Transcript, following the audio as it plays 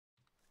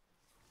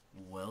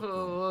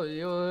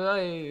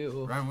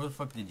Ryan, where the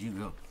fuck did you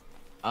go?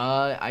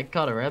 I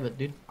caught a rabbit,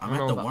 dude. I'm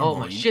at the wormhole. Oh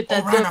my shit,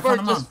 that Ryan,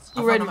 bird just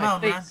flew right in my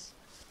Ryan. face.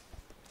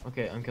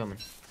 Okay, I'm coming.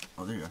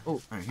 Oh, there you go.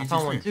 Oh, right, I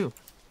found one too.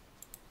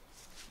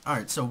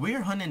 Alright, so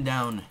we're hunting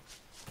down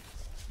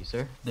You,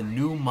 sir? the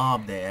new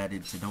mob they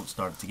added to Don't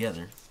Starve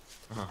Together.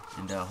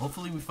 And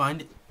hopefully we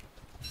find it.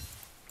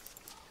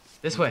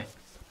 This way.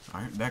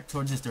 Alright, back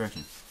towards this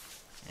direction.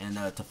 And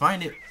to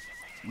find it,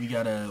 we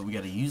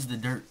gotta use the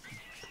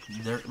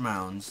dirt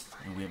mounds,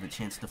 and we have a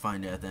chance to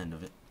find it at the end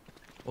of it.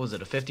 What was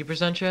it, a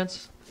 50%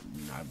 chance?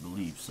 I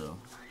believe so.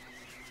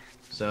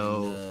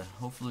 So And,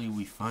 hopefully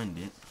we find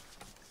it.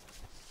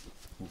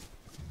 Ooh.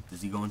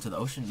 Does he go into the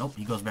ocean? Nope,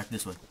 he goes back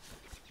this way.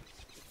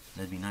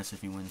 That'd be nice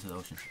if he went into the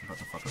ocean. I'm about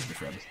to fuck up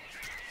this rabbit.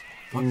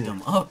 Fucked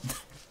him up.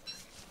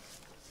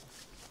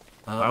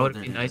 why would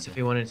it be nice if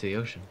he went into the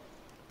ocean?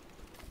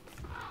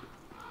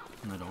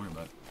 No, don't worry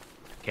about it.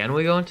 Can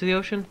we go into the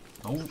ocean?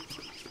 Oh,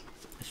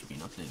 that should be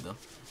an update though.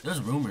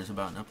 There's rumors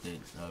about an update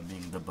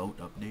being the boat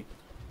update.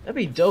 That'd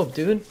be dope,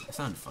 dude. That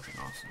sounded fucking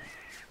awesome.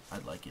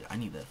 I'd like it. I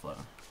need that flower.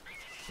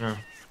 Yeah.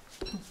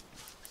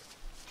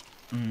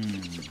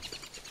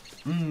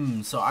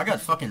 So I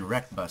got fucking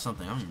wrecked by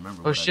something. I don't even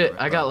remember. Oh what shit,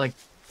 I got by.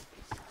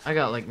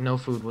 like no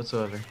food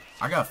whatsoever.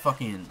 I got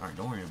fucking. Alright,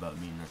 don't worry about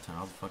me in that time.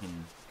 I'll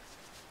fucking.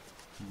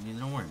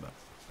 Don't worry about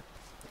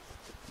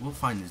it. We'll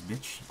find this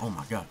bitch. Oh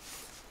my god.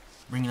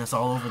 Bringing us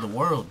all over the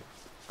world.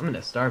 I'm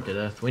gonna starve to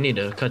death. We need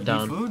to cut You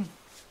down need food?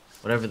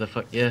 whatever the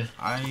fuck. Yeah.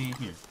 I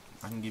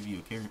can give you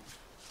a carrot.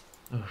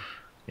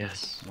 Oof.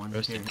 Yes. One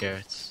Roasted carrot.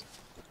 carrots.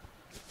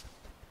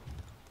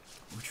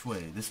 Which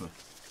way? This way.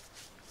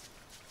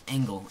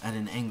 Angle. At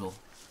an angle.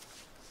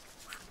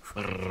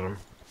 Brrr.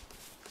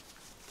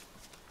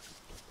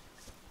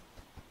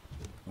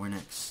 Where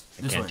next?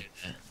 I This can't way.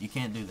 do that. You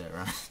can't do that,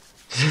 right?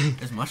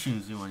 There's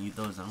mushrooms you want to eat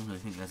those. I don't really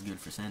think that's good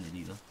for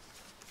sanity though.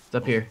 It's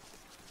up here.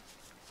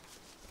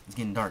 It's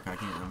getting dark. I'm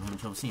having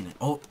trouble seeing it.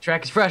 Oh.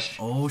 Track is fresh.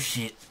 Oh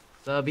shit.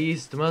 The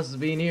beast must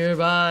be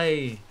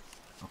nearby.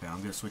 Okay,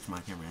 I'm gonna switch my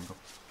camera angle.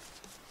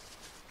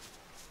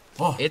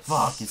 Oh,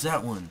 fuck, it's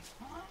that one.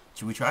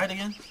 Should we try it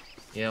again?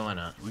 Yeah, why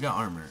not? We got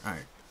armor.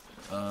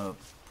 Alright.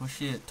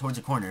 Push it towards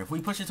the corner. If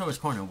we push it towards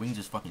the corner, we can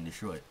just fucking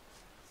destroy it.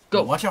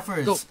 Go. Watch out for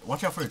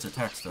its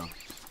attacks though.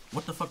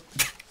 What the fuck?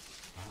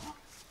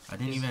 I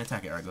didn't even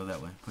attack it. Alright, go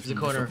that way. Push the him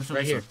corner, this way,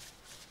 right here.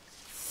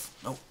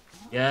 Nope.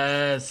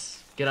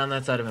 Yes. Get on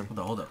that side of him.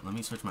 Hold up. Let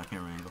me switch my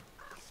camera angle.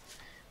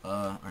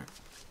 Alright.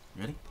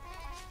 Ready?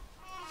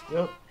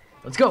 Yep.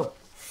 Let's go.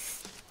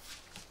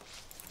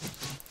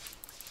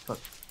 Fuck.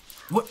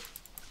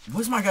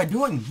 What's my guy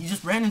doing? He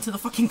just ran into the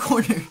fucking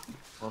corner.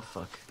 Oh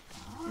fuck.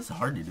 It's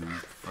hard to do,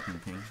 fucking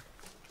ping.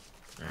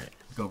 Alright.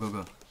 Go, go,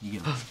 go. You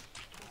get him.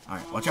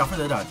 Alright, watch out for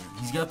the dodge.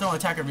 He's gonna throw an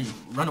attack every.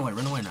 Run away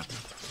now.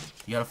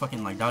 You gotta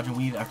fucking like dodge and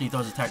weave after he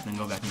throws his attack, then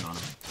go back in on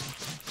him.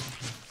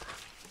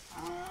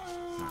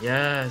 Right.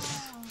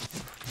 Yes.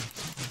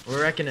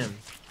 We're wrecking him.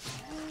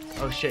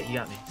 Oh shit, he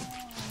got me.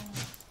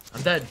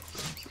 I'm dead.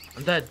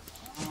 I'm dead.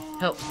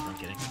 Help. I'm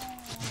kidding.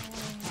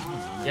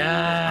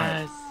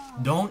 Yes.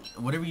 Don't,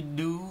 whatever you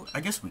do, I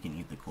guess we can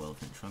eat the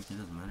Koelephant trunk, it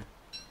doesn't matter.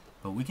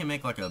 But we can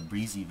make like a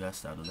breezy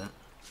vest out of that.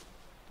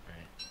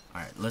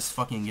 Alright, let's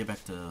fucking get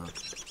back to,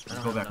 let's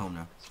go back home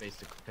now. Space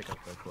to pick up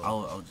the clothes.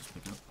 I'll just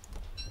pick it up.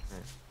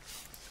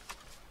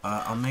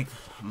 Right. I'll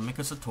make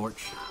us a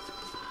torch.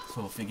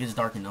 So if it gets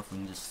dark enough,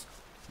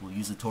 we'll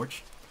use the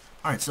torch.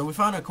 Alright, so we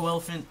found a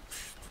Koelephant.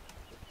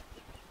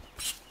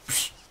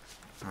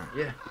 Alright.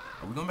 Yeah.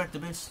 Are we going back to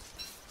base?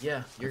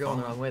 Yeah, you're going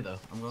the wrong way though.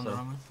 I'm going the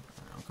wrong way?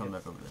 Alright, I'm coming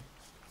back over there.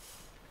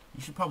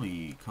 You should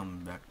probably come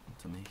back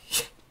to me.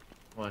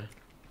 What?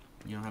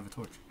 You don't have a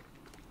torch.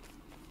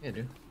 Yeah,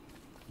 dude.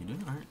 You do?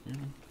 Alright, you're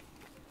good.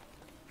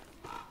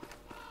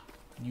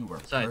 You are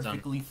Besides,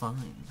 perfectly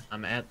fine.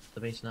 I'm at the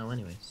base now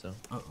anyway, so.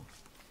 Uh-oh.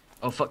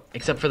 Oh fuck,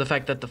 except for the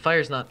fact that the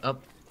fire's not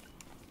up.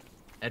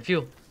 Add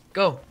fuel.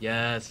 Go!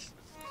 Yes.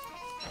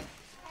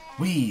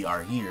 We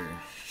are here.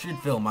 Should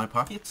fill my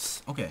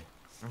pockets. Okay.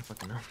 I don't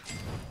fucking know.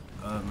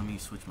 Let me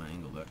switch my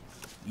angle back.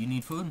 You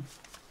need food?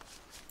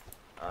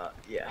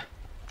 Yeah.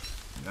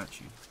 I got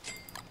you.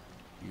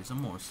 Here's a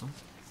morsel.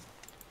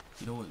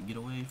 Get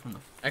away from the...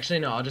 Actually,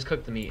 no, I'll just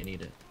cook the meat and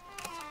eat it.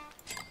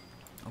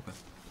 Okay.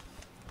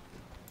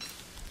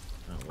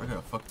 Oh, I got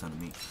a fuck ton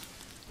of meat.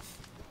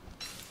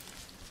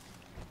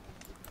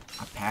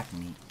 I pack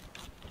meat.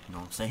 You know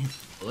what I'm saying?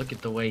 Look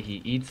at the way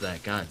he eats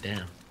that,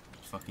 goddamn.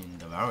 Fucking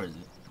devours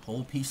it.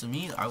 Whole piece of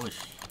meat? I wish...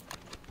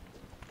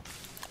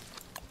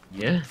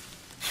 Yeah?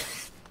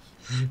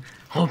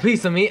 Whole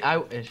piece of meat? I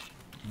wish.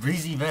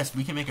 Breezy vest.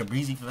 We can make a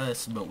breezy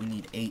vest, but we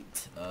need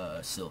 8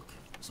 silk.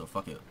 So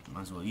fuck it.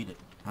 Might as well eat it.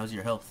 How's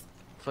your health?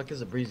 Fuck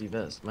is a breezy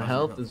vest? My How's your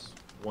health health? is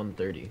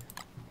 130.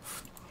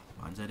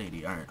 Mine's at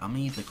 80. Alright, I'm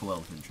gonna eat the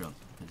Koelephant trunk,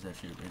 because that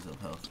shit raises up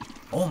health.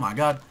 Oh my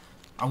god!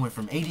 I went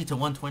from 80 to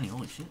 120.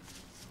 Holy shit.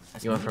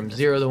 That's You went good. from That's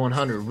 0 to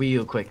 100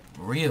 real quick.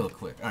 real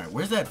quick. Alright,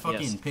 where's that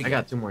fucking Yes, pig? I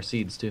got 2 more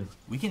seeds too.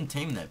 We can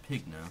tame that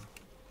pig now.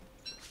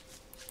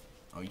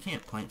 Oh, you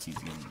can't plant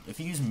seeds again. If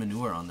you use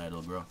manure on that,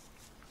 it'll grow.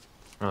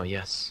 Oh,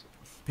 yes.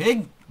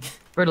 Pig?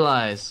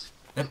 Fertilize.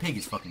 That pig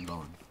is fucking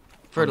gone.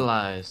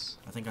 Fertilize.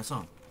 I think I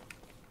saw him.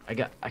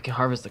 I can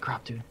harvest the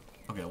crop, dude.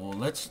 Okay, well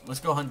let's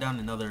go hunt down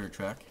another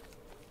track.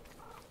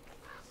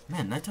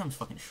 Man, nighttime's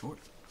fucking short.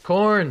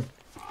 Corn.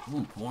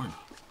 Ooh, corn.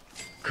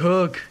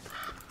 Cook.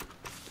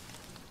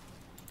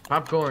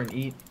 Popcorn.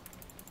 Eat.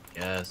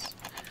 Yes.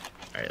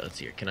 All right, let's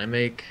see here. Can I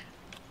make?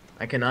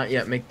 I cannot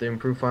yet make the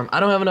improved farm. I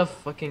don't have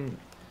enough fucking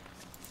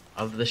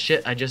of the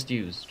shit I just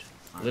used.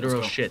 Right,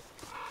 Literal shit.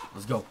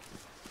 Let's go.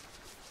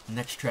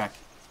 Next track.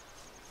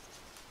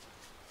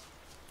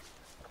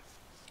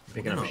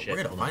 Picking up shit. We're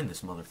gonna Hold find on.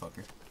 this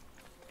motherfucker.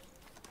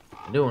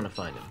 I do want to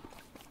find him.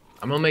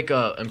 I'm gonna make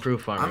a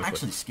improved farm. I'm real quick.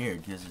 actually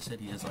scared because it said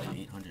he has like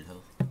 800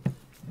 health.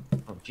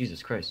 Oh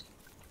Jesus Christ!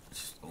 It's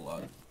just a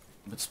lot.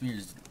 But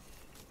Spears,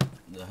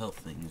 the health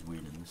thing is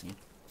weird in this game.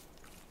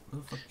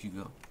 Where the fuck did you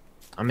go?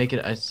 I'm making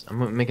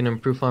an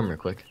improved farm real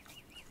quick.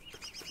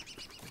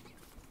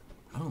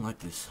 I don't like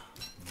this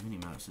mini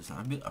map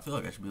system. I feel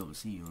like I should be able to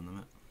see you on the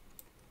map.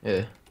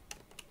 Yeah.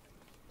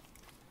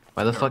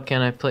 Why the fuck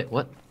can't I play?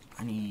 What?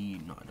 I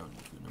need. No, I don't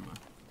need food. Never mind.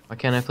 Why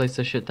can't I place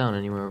this shit down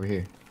anywhere over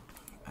here?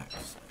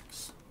 X.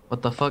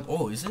 What the fuck?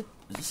 Oh, is it?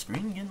 Is the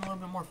screen getting a little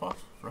bit more frost?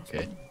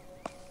 Okay.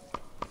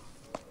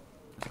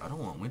 I don't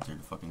want winter to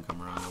fucking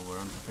come around while we're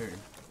unprepared.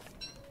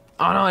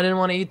 Oh no, I didn't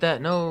want to eat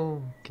that.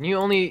 No. Can you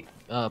only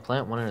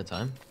plant one at a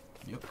time?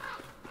 Yep.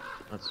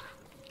 That's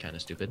kind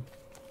of stupid.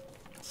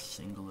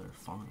 Singular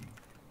farm.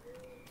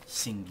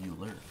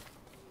 Singular.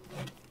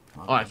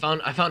 Oh, I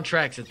found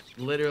tracks. It's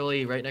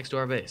literally right next to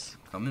our base.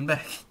 Coming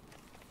back.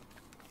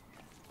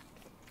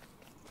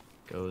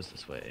 Goes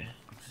this way.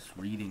 I'm just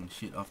reading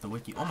shit off the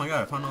wiki. Oh my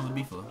god, I found all the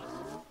beefalo.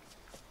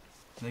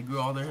 They grew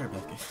all their hair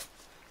back.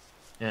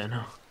 Yeah,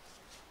 no.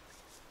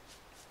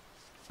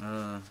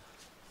 It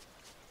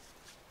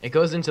It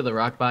goes into the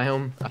rock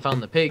biome. I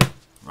found the pig.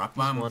 rock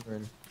He's biome.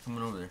 wandering.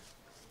 Coming over there.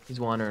 He's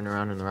wandering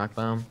around in the rock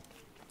biome.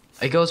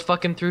 It goes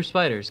fucking through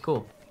spiders.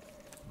 Cool.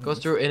 Goes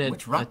through in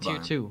Which a rock tier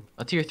biome? 2.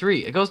 A tier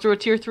 3. It goes through a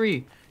tier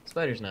 3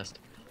 spider's nest.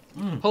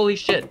 Holy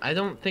shit. I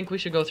don't think we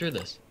should go through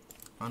this.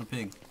 Found a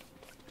pig.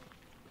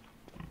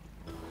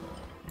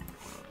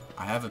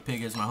 I have a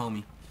pig as my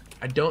homie.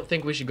 I don't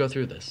think we should go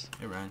through this.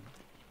 Hey Ryan.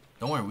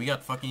 Don't worry, we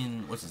got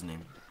fucking what's his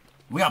name?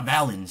 We got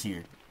Valens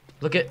here.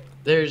 Look at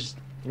there's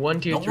one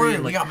tier Don't 3 worry,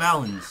 and we like got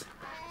Valens.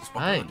 Just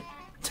walk Hi. around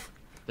it.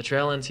 the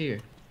trail ends here.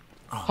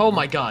 Oh, Oh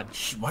my god.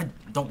 Shh, why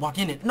don't walk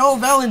in it? No,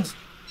 Valens!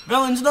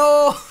 Valens,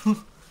 no!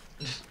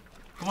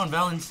 Come on,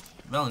 Valens.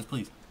 Valens,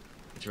 please.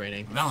 It's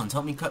raining. Valens,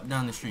 help me cut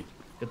down the street.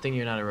 Good thing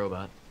you're not a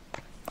robot.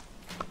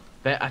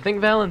 I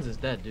think Valens is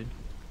dead, dude.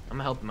 I'm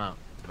gonna help him out.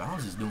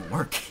 Valens is doing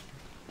work.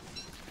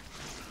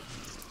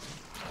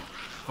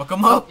 Fuck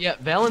him Oh, up. yeah,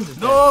 Valens is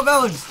dead. No,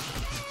 Valens.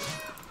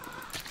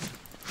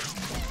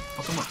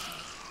 Fuck him up.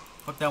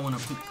 Fuck that one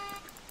up too.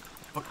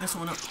 Fuck this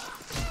one up.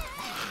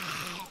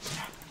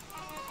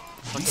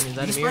 Fucking, is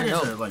that These a mirror?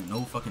 spiders No. are like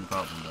no fucking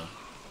problem though.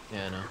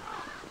 Yeah, no.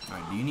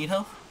 Alright, do you need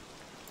help?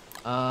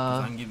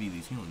 I can give you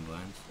these healing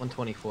glands.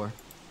 124. Yeah,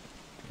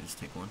 just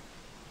take one.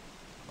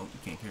 Oh, you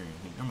can't carry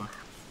anything. Never mind.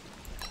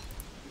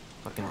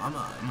 Fucking. I'm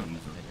gonna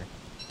use them.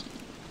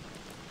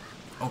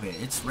 Okay,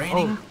 it's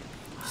raining.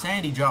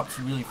 Sanity drops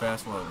really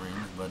fast while it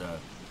rains, but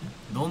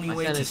the only My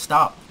way to sanity-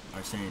 stop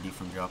our sanity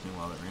from dropping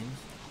while it rains.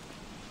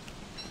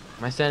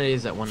 My sanity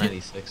is at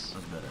 196.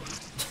 That's better.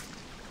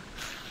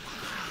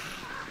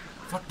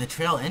 Fuck, the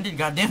trail ended.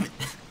 God damn it.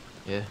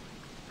 Yeah.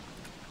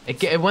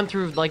 It went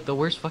through like the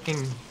worst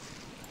fucking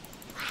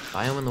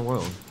biome in the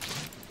world.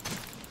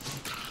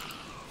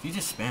 If you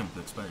just spam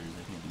click spiders,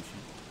 they can't do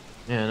shit.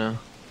 Yeah, no.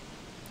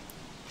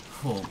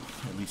 Well,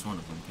 at least one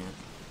of them can't.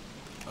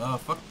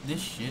 Fuck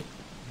this shit.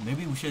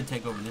 Maybe we should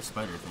take over this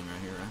spider thing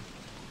right here, right?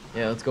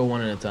 Yeah, let's go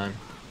one at a time.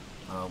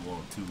 Well,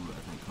 two, I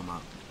think, come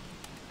out.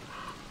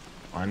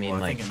 I mean, Well,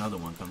 I like think another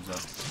one comes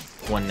out.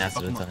 one nest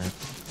Fuck at a 'em up. time.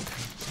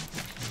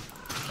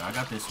 So I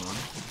got this one.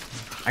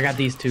 I got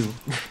these two.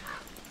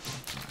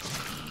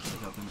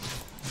 Take out the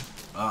next.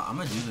 I'm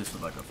gonna do this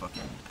with like a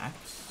fucking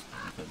axe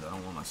because I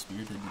don't want my spear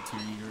to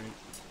deteriorate.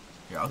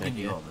 Here, I'll give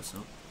you idea. all this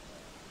up.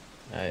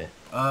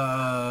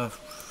 Alright.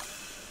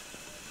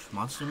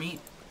 Monster meat.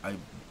 I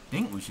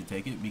think we should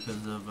take it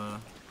because of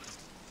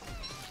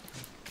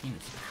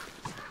penis.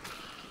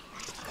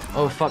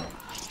 Oh fuck.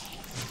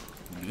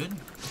 Good.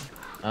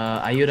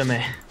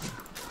 Ayúdame.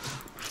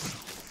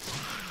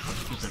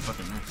 Let's keep that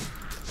fucking nest.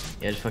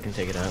 Yeah, just fucking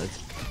take it out.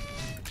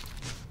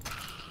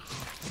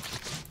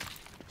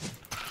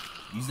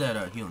 Use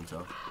that healing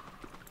cell.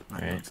 Not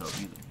healing Alright. cell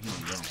either.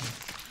 Healing gel.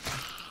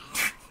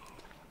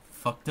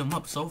 Fucked them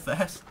up so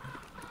fast.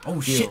 Oh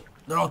Heal. shit!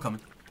 They're all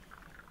coming.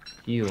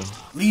 Heal.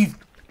 Leave.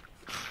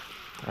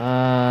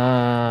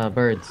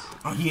 Birds.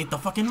 Oh, he ate the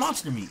fucking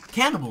monster meat.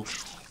 Cannibal.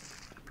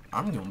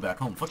 I'm going back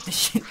home. Fuck this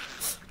shit.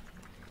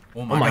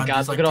 Oh my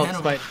god, there's, look like, at all 10 the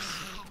of 'em.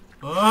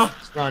 spiders.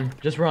 Just run.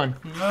 Just run.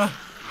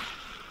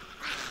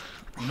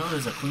 You know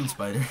there's a queen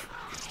spider.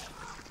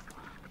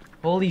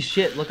 Holy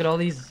shit, look at all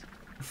these.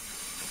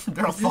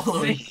 They're all This is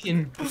following.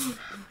 insane.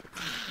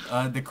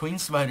 The queen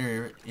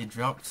spider, it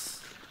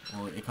drops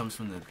Well, it comes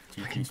from the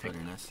tier 3 spider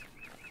nest.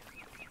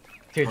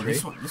 Tier Oh, 3?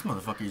 this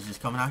motherfucker is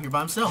just coming out here by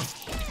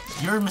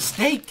himself. You're a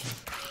mistake.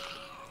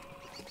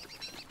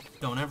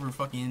 Don't ever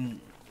fucking...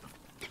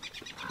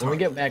 When we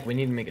get back, we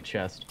need to make a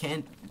chest.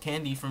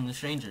 Candy from the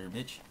stranger,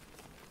 bitch.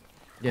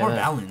 Yeah, Or that-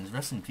 Balance,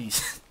 rest in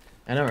peace.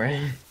 I know,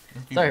 right?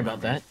 Sorry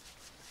about that.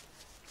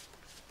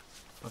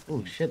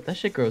 Oh shit, that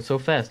shit grows so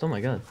fast. Oh my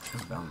god.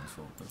 That's Balance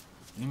fault, though.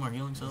 Any more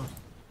healing cells?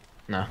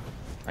 No.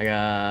 I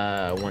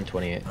got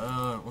 128.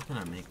 What can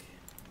I make?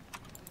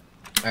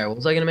 Alright, what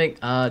was I gonna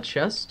make?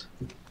 Chest?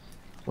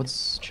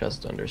 What's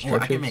chest under? Oh, I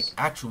Structures? can make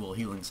actual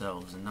healing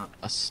cells and not...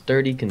 A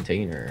sturdy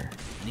container.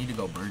 I need to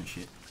go burn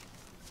shit.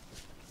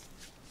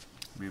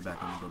 Be right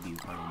back, I'm gonna go be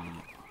part of a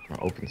minute.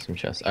 I'll open some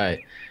chests.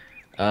 Alright.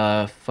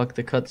 Fuck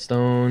the cut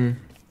stone.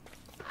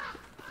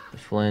 The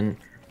flint.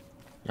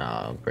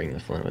 Nah, I'll bring the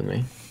flint with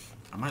me.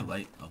 I might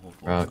light a whole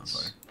forest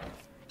Rocks. on fire.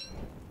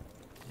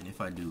 And if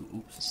I do...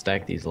 Oops.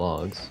 Stack these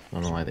logs. I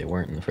don't know why they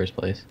weren't in the first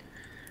place.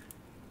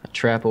 A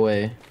trap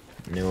away.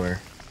 Newer.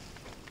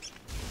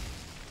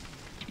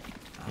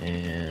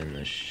 And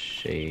a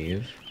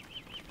shave.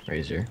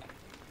 Razor.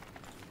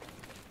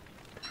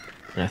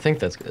 And I think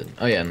that's good.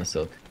 Oh yeah, and the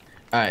silk.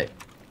 Alright.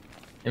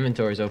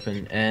 Inventory's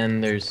open,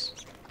 and there's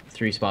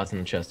 3 spots in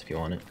the chest if you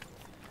want it.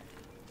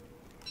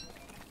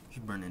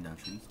 Just burning down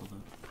trees, hold up.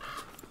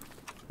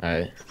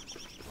 Alright.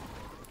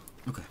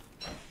 Okay.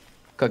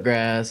 Cut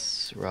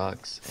grass,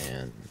 rocks,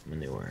 and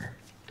manure.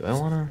 Do I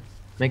want to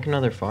make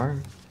another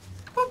farm?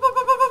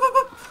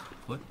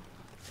 What?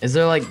 Is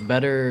there like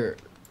better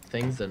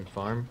things than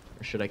farm?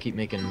 Or should I keep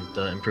making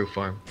the improved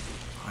farm?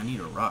 I need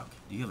a rock.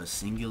 Do you have a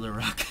singular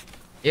rock?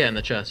 Yeah, in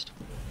the chest.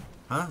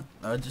 Huh?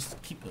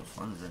 Just keep the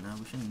farms right now.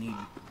 We shouldn't need...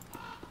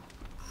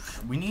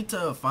 We need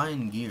to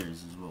find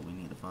gears is what we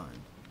need to find.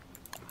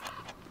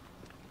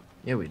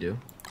 Yeah, we do.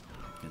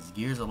 Because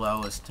gears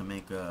allow us to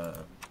make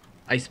a...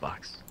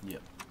 Icebox.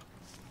 Yep.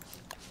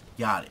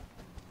 Got it.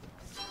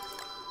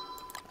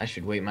 I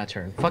should wait my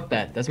turn. Fuck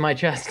that. That's my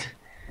chest.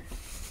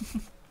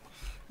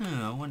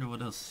 I wonder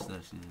what else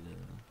I should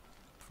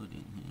put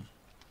in here.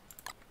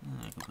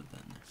 I can put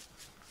that in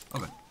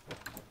there. Okay.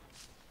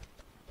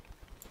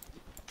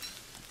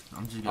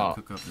 I'm just gonna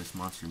cook up this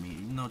monster meat.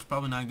 Even though it's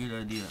probably not a good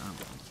idea.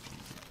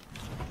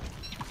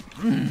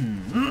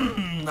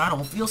 I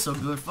don't feel so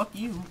good. Fuck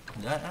you.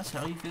 That's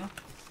how you feel?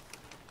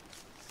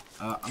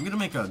 I'm gonna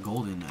make a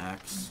golden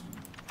axe.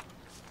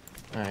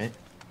 Alright.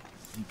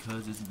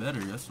 Because it's better.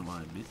 That's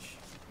why, bitch.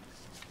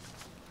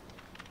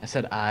 I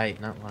said I,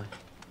 not why.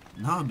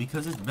 No,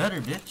 because it's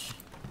better, bitch.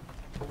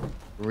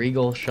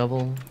 Regal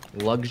shovel.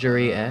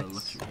 Luxury axe.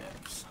 Luxury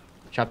axe.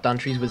 Chop down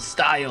trees with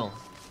style.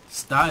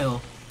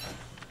 Style.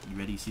 You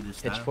ready to see this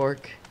style?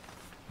 Pitchfork.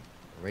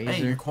 Razor.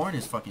 Hey, your corn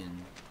is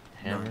fucking...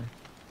 Hammer. done.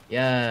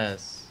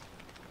 Yes.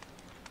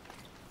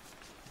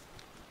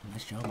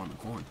 Nice job on the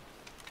corn.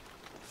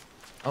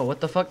 Oh,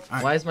 what the fuck?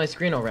 Alright. Why is my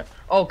screen all red?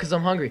 Oh, because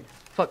I'm hungry.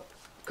 Fuck.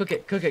 Cook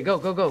it. Cook it. Go,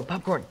 go, go.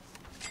 Popcorn.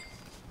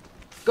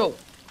 Go.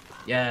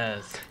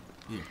 Yes.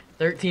 Here.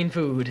 13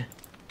 food.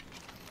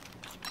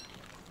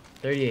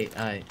 38.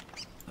 Alright.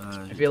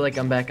 I feel like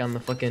I'm back on the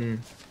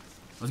fucking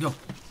Let's go.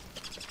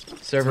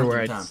 server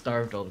where I Time.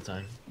 starved all the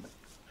time.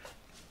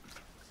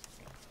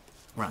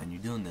 Ryan,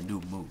 you're doing the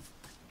new move.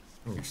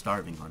 Ooh. You're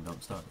starving on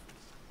Don't Starve.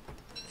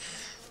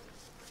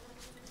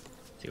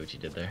 See what you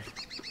did there.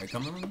 Are you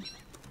coming with me?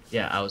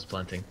 Yeah, I was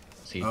planting.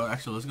 See. Oh,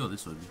 actually, let's go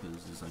this way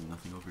because there's like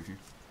nothing over here.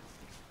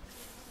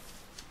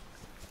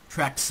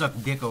 Track suck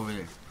dick over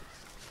there.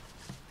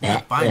 We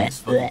gotta find this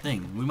fucking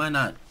thing. We might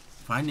not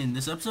find it in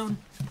this episode.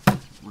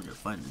 We're gonna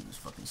find it in this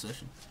fucking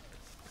session.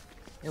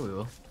 Yeah, we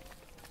will.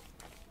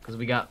 Because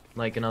we got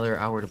like another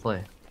hour to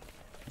play.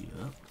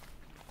 Yeah.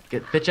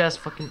 Get bitch ass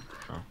fucking.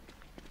 Oh.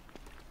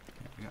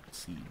 I got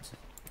seeds.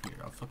 Here,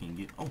 I'll fucking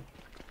get. Oh.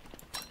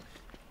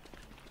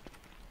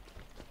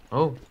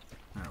 Oh.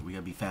 Alright, we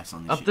gotta be fast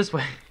on this Up shit. this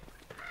way.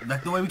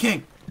 Back the way we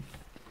came.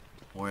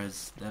 Or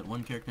as that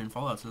one character in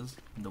Fallout says,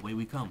 the way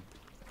we come.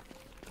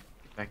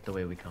 Back the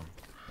way we come.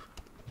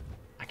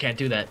 I can't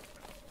do that.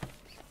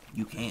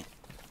 You can't.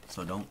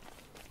 So don't.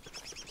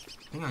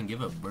 Hang on,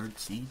 give a bird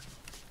seed.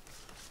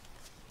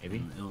 Maybe.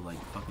 And it'll like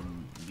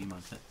fucking be my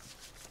pet.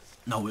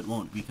 No, it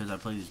won't because I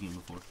played this game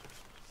before.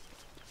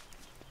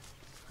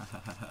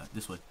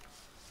 This way.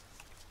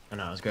 Oh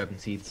no, I was grabbing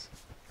seeds.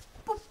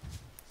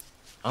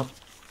 Up.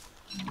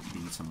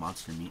 We need some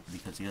monster meat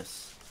because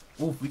yes.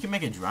 Oh, if we can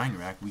make a drying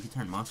rack, we can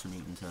turn monster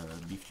meat into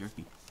beef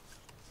jerky.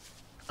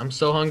 I'm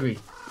so hungry.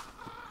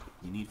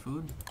 You need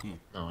food? Here.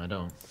 No, I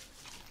don't.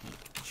 Here.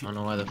 I don't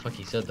know why the fuck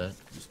he said that.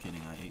 Just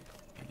kidding, I ate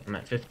it. I'm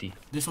at 50.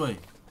 This way.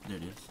 There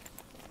it is.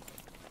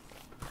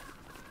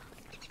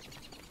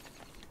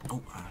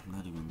 Oh, I'm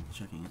not even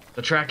checking it.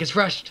 The track is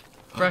rushed.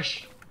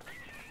 Fresh.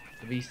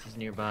 The beast is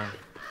nearby.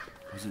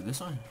 Is it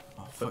this way?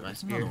 Oh, fuck, my it's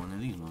spear. another one of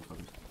these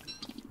motherfuckers.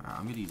 Alright,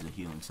 I'm gonna use a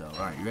healing cell.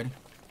 Alright, you ready?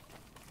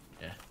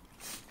 Yeah.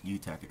 You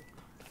attack it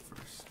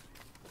first.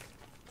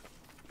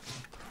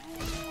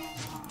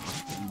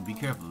 Be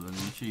careful, and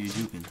make sure you're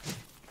juking.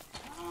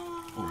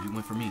 Oh, he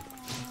went for me.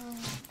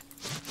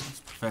 It's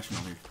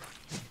professional here.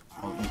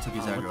 Oh, you took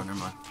his aggro. Never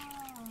mind.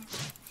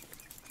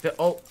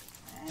 Oh.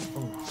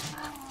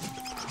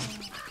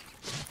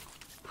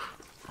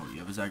 Oh, you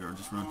have his aggro.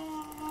 Just run.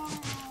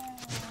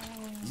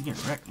 He's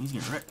getting wrecked. He's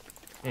getting wrecked.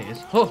 There he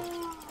is. Oh.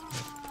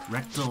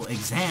 Rectal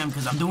exam,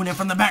 because I'm doing it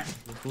from the back.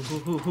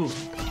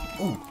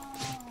 Ooh.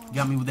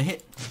 Got me with a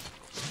hit.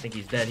 I think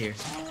he's dead here.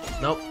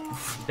 Nope.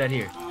 He's dead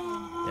here.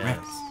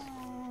 Yes.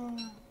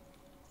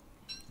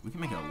 We can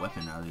make a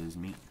weapon out of his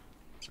meat.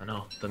 I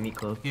know. The meat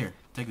cloak. Here,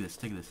 take this.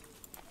 Take this.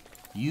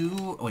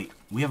 You... Oh, wait.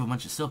 We have a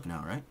bunch of silk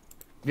now, right?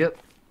 Yep.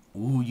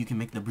 Ooh, you can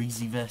make the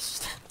breezy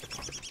vest.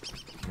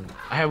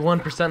 I have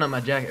 1% on my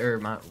jacket, or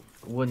my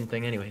wooden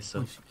thing anyway,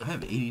 so. I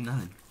have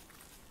 89.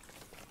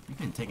 You've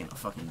been taking a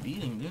fucking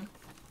beating, dude.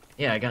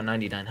 Yeah, I got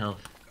 99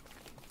 health.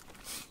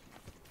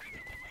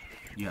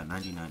 You got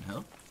 99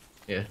 health?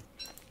 Yeah.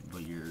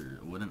 But your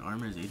wooden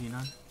armor is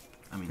 89?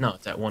 I mean... No,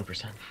 it's at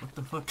 1%. What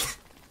the fuck?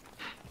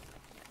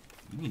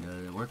 You need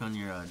to work on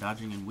your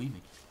dodging and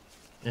weaving.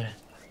 Yeah.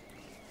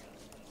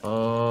 Oh.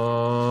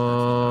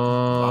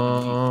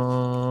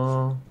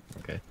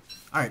 Okay.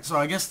 Alright, so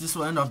I guess this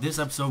will end off this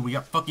episode. We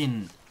got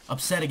fucking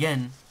upset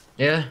again.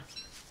 Yeah.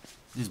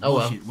 This Oh,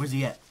 well. bullshit. Where's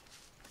he at?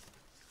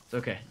 It's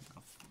okay.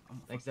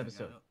 Next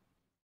episode.